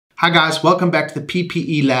Hi guys, welcome back to the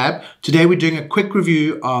PPE Lab. Today we're doing a quick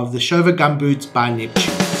review of the Shova Gumboots by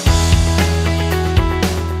Neptun.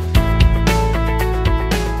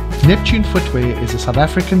 Neptun Footwear is a South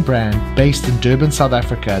African brand based in Durban, South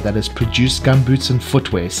Africa that has produced gumboots and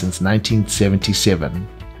footwear since 1977.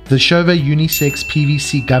 The Shova unisex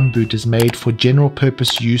PVC gumboot is made for general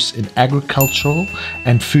purpose use in agricultural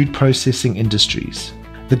and food processing industries.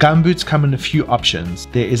 The gumboots come in a few options.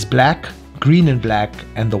 There is black, green and black,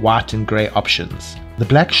 and the white and grey options. The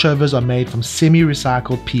black Shovas are made from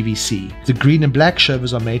semi-recycled PVC. The green and black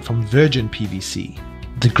Shovas are made from virgin PVC.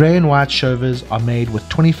 The grey and white Shovas are made with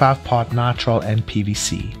 25-part nitrile and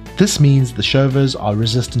PVC. This means the Shovas are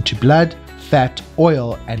resistant to blood, fat,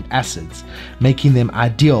 oil, and acids, making them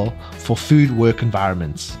ideal for food work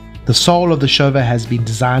environments. The sole of the Shova has been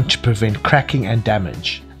designed to prevent cracking and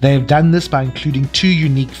damage. They have done this by including two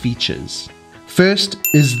unique features. First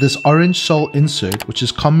is this orange sole insert, which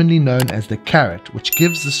is commonly known as the carrot, which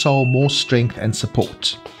gives the sole more strength and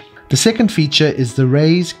support. The second feature is the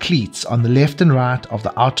raised cleats on the left and right of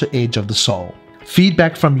the outer edge of the sole.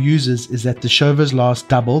 Feedback from users is that the Shovas last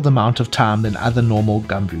double the amount of time than other normal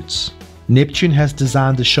gumboots. Neptun has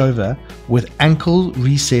designed the Shova with ankle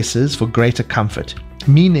recesses for greater comfort,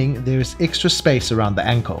 meaning there is extra space around the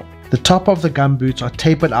ankle. The top of the gumboots are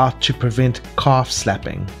tapered out to prevent calf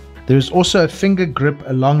slapping. There is also a finger grip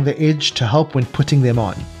along the edge to help when putting them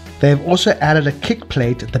on. They have also added a kick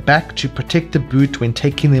plate at the back to protect the boot when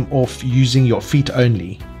taking them off using your feet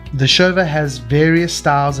only. The Shova has various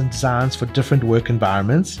styles and designs for different work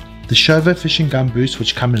environments. The Shova fishing gumboots,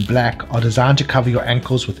 which come in black, are designed to cover your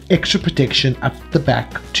ankles with extra protection up the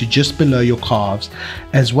back to just below your calves,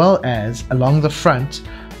 as well as along the front,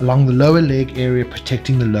 along the lower leg area,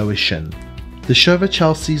 protecting the lower shin. The Shova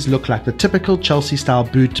Chelseas look like the typical Chelsea style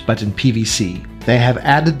boot but in PVC. They have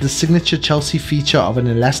added the signature Chelsea feature of an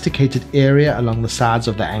elasticated area along the sides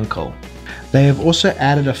of the ankle. They have also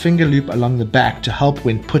added a finger loop along the back to help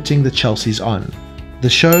when putting the Chelseas on. The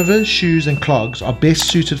Shova shoes and clogs are best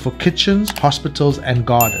suited for kitchens, hospitals and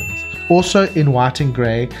gardens. Also in white and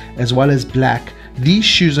grey as well as black, these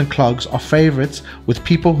shoes and clogs are favourites with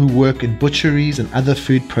people who work in butcheries and other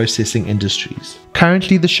food processing industries.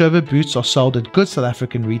 Currently, the Shova boots are sold at good South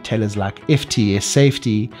African retailers like FTS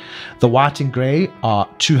Safety. The white and grey are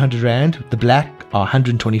 200 Rand, the black are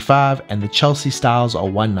 125, and the Chelsea styles are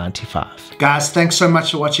 195. Guys, thanks so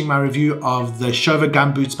much for watching my review of the Shova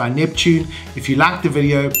Gumboots by Neptun. If you liked the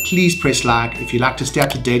video, please press like. If you'd like to stay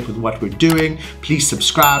up to date with what we're doing, please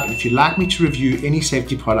subscribe. And if you'd like me to review any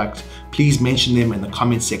safety products, please mention them in the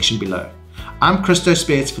comment section below. I'm Christo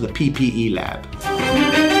Spets for the PPE Lab.